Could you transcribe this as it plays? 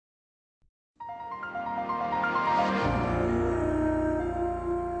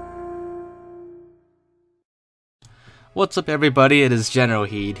What's up everybody, it is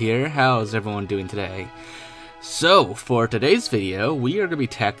Generalkidd here. How's everyone doing today? So, for today's video, we are going to be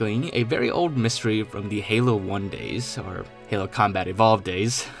tackling a very old mystery from the Halo 1 days, or Halo Combat Evolved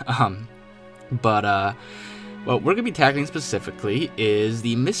days. What we're going to be tackling specifically is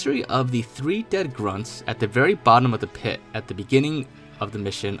the mystery of the 3 dead grunts at the very bottom of the pit at the beginning of the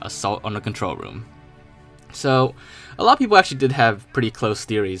mission Assault on the Control Room. So, a lot of people actually did have pretty close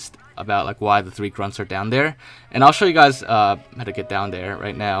theories about why the 3 grunts are down there, and I'll show you guys how to get down there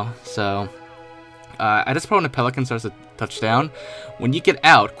right now. So, at this point when the Pelican starts to touch down, when you get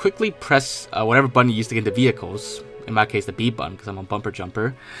out, quickly press whatever button you used to get into vehicles. In my case, the B button, because I'm a bumper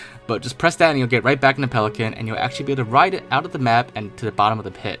jumper. But just press that and you'll get right back in the Pelican, and you'll actually be able to ride it out of the map and to the bottom of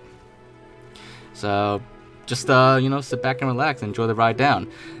the pit. So, just sit back and relax and enjoy the ride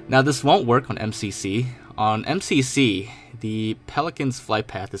down. Now, this won't work on MCC. On MCC, the Pelican's flight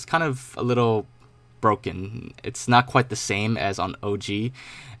path is kind of a little broken. It's not quite the same as on OG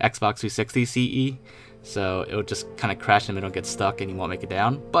Xbox 360 CE, so it'll just kind of crash in the middle and get stuck and you won't make it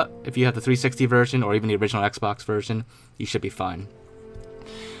down. But if you have the 360 version or even the original Xbox version, you should be fine.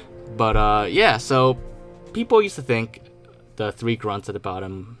 But yeah, so people used to think the 3 grunts at the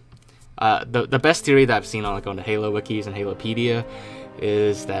bottom. The best theory that I've seen on the Halo wikis and Halopedia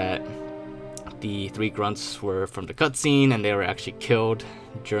is that the 3 grunts were from the cutscene and they were actually killed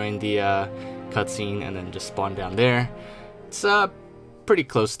during the cutscene and then just spawned down there. It's a pretty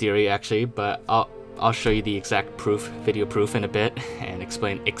close theory actually, but I'll show you the exact video proof in a bit and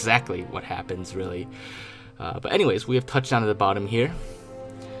explain exactly what happens really. But anyways, we have touched down at the bottom here.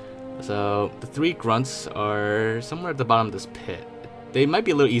 So the 3 grunts are somewhere at the bottom of this pit. They might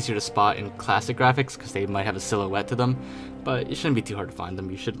be a little easier to spot in classic graphics because they might have a silhouette to them, but it shouldn't be too hard to find them.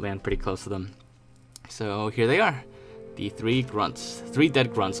 You should land pretty close to them. So here they are, the 3 grunts, 3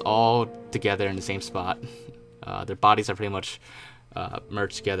 dead grunts all together in the same spot. Their bodies are pretty much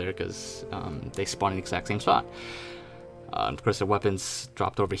merged together because they spawn in the exact same spot. Of course, their weapons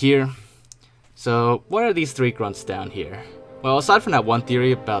dropped over here. So what are these 3 grunts down here? Well, aside from that one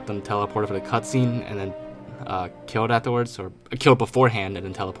theory about them teleported for the cutscene and then killed afterwards, or killed beforehand and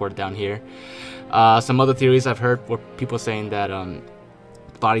then teleported down here, some other theories I've heard were people saying that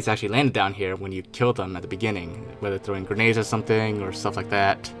bodies actually landed down here when you killed them at the beginning, whether throwing grenades or something or stuff like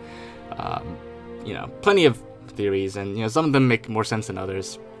that. Plenty of theories, and some of them make more sense than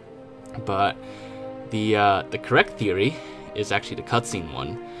others. But the correct theory is actually the cutscene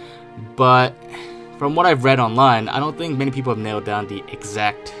one. But from what I've read online, I don't think many people have nailed down the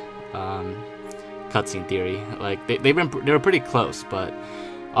exact cutscene theory. They were pretty close, but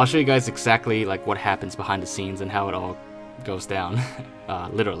I'll show you guys exactly what happens behind the scenes and how it all goes down,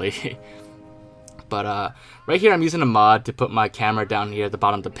 literally. But right here I'm using a mod to put my camera down here at the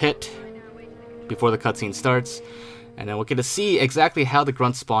bottom of the pit before the cutscene starts, and then we'll get to see exactly how the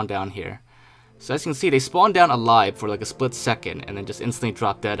grunts spawn down here. So as you can see, they spawn down alive for a split second and then just instantly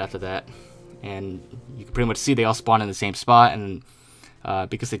drop dead after that. And you can pretty much see they all spawn in the same spot, and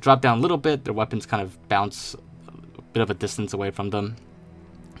because they drop down a little bit, their weapons kind of bounce a bit of a distance away from them.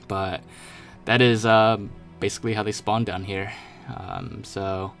 But that is basically how they spawn down here.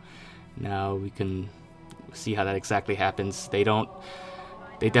 So now we can see how that exactly happens. They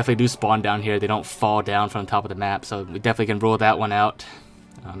definitely do spawn down here. They don't fall down from the top of the map, so we definitely can rule that one out.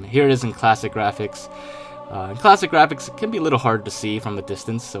 Here it is in classic graphics. In classic graphics, it can be a little hard to see from a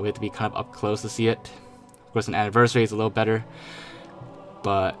distance, so we have to be kind of up close to see it. Of course, in Anniversary is a little better,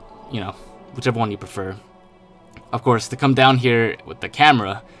 but whichever one you prefer. Of course, to come down here with the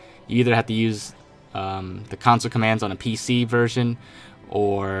camera, you either have to use the console commands on a PC version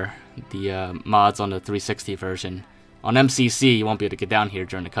or the mods on the 360 version. On MCC, you won't be able to get down here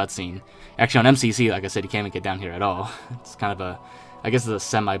during the cutscene. Actually, on MCC, like I said, you can't even get down here at all. It's kind of I guess it's a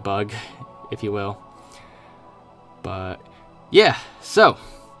semi-bug, if you will. But yeah, so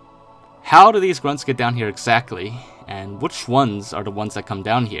how do these grunts get down here exactly? And which ones are the ones that come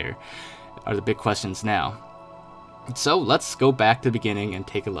down here are the big questions now. So let's go back to the beginning and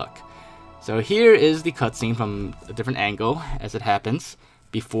take a look. So here is the cutscene from a different angle as it happens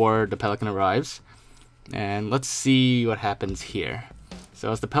before the Pelican arrives. And let's see what happens here.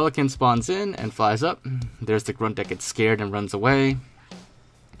 So as the Pelican spawns in and flies up, there's the grunt that gets scared and runs away.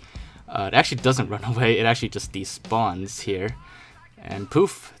 It actually doesn't run away, it actually just despawns here. And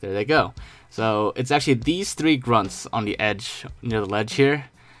poof, there they go. So it's actually these 3 grunts on the edge, near the ledge here.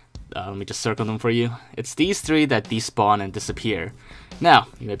 Let me just circle them for you. It's these 3 that despawn and disappear. Now,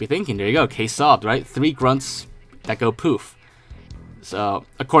 you might be thinking, there you go, case solved, right? 3 grunts that go poof. So,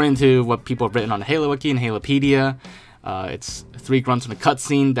 according to what people have written on the Halo Wiki and Halopedia, it's 3 grunts from the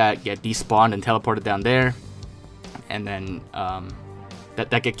cutscene that get despawned and teleported down there. and then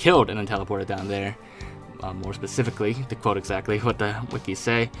that get killed and then teleported down there. More specifically, to quote exactly what the wikis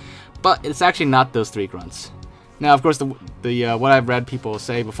say, but it's actually not those 3 grunts. Now, of course, the what I've read people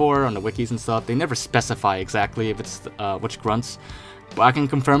say before on the wikis and stuff, they never specify exactly if it's which grunts, but I can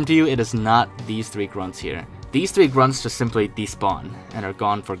confirm to you it is not these 3 grunts here. These 3 grunts just simply despawn and are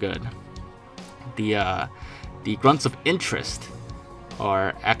gone for good. The grunts of interest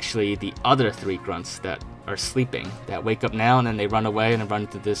are actually the other 3 grunts that are sleeping, that wake up now and then they run away and then run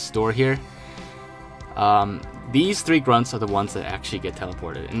to this door here. These 3 grunts are the ones that actually get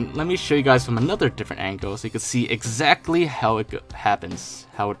teleported. And let me show you guys from another different angle so you can see exactly how it happens,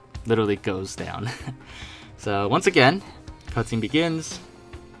 how it literally goes down. So once again, cutscene begins,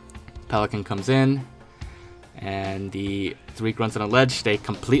 Pelican comes in, and the 3 grunts on the ledge stay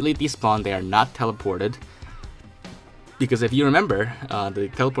completely despawned. They are not teleported. Because if you remember, they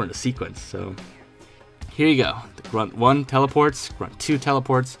teleport in a sequence. So here you go. The Grunt 1 teleports, Grunt 2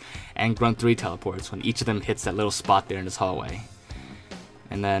 teleports, and Grunt 3 teleports when each of them hits that little spot there in this hallway.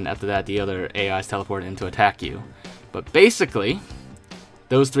 And then after that, the other AIs teleport in to attack you. But basically,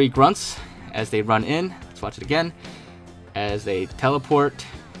 those 3 grunts, as they run in, let's watch it again, as they teleport,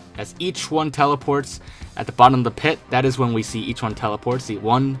 as each one teleports at the bottom of the pit, that is when we see each one teleport. See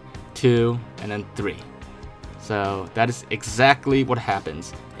 1, 2, and then 3. So that is exactly what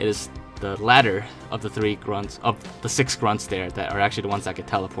happens. It is the latter of the 3 grunts, of the 6 grunts there, that are actually the ones that get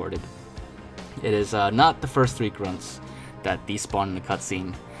teleported. It is not the first 3 grunts that despawn in the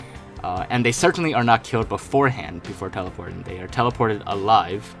cutscene. And they certainly are not killed beforehand before teleporting. They are teleported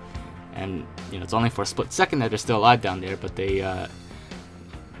alive. And you know, it's only for a split second that they're still alive down there, but they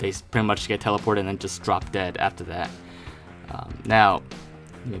pretty much get teleported and then just drop dead after that. Now,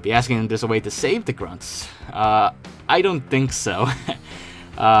 you may be asking if there's a way to save the grunts. I don't think so.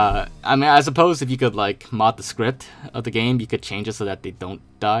 I mean, I suppose if you could like mod the script of the game, you could change it so that they don't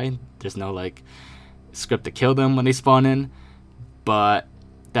die. There's no like script to kill them when they spawn in, but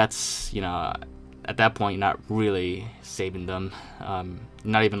that's, you know, at that point you're not really saving them.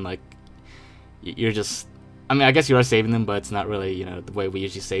 Not even like, you're just, I mean, I guess you are saving them, but it's not really, you know, the way we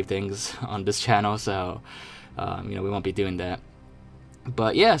usually save things on this channel, so you know, we won't be doing that.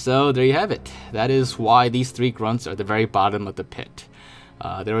 But yeah, so there you have it. That is why these 3 grunts are at the very bottom of the pit.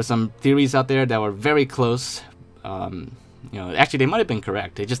 There were some theories out there that were very close. You know, actually they might have been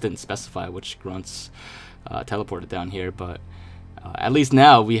correct. They just didn't specify which grunts teleported down here. But at least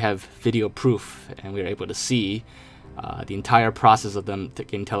now we have video proof, and we're able to see the entire process of them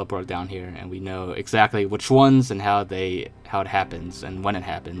getting teleported down here, and we know exactly which ones and how it happens and when it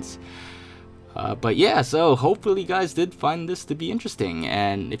happens. But yeah, so hopefully you guys did find this to be interesting,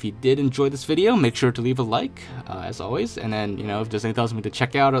 and if you did enjoy this video, make sure to leave a like, as always, and then, you know, if there's anything else we need to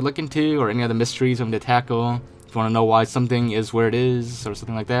check out or look into, or any other mysteries we need to tackle, if you want to know why something is where it is, or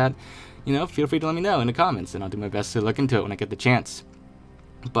something like that, you know, feel free to let me know in the comments, and I'll do my best to look into it when I get the chance.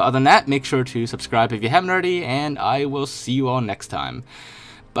 But other than that, make sure to subscribe if you haven't already, and I will see you all next time.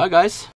 Bye, guys!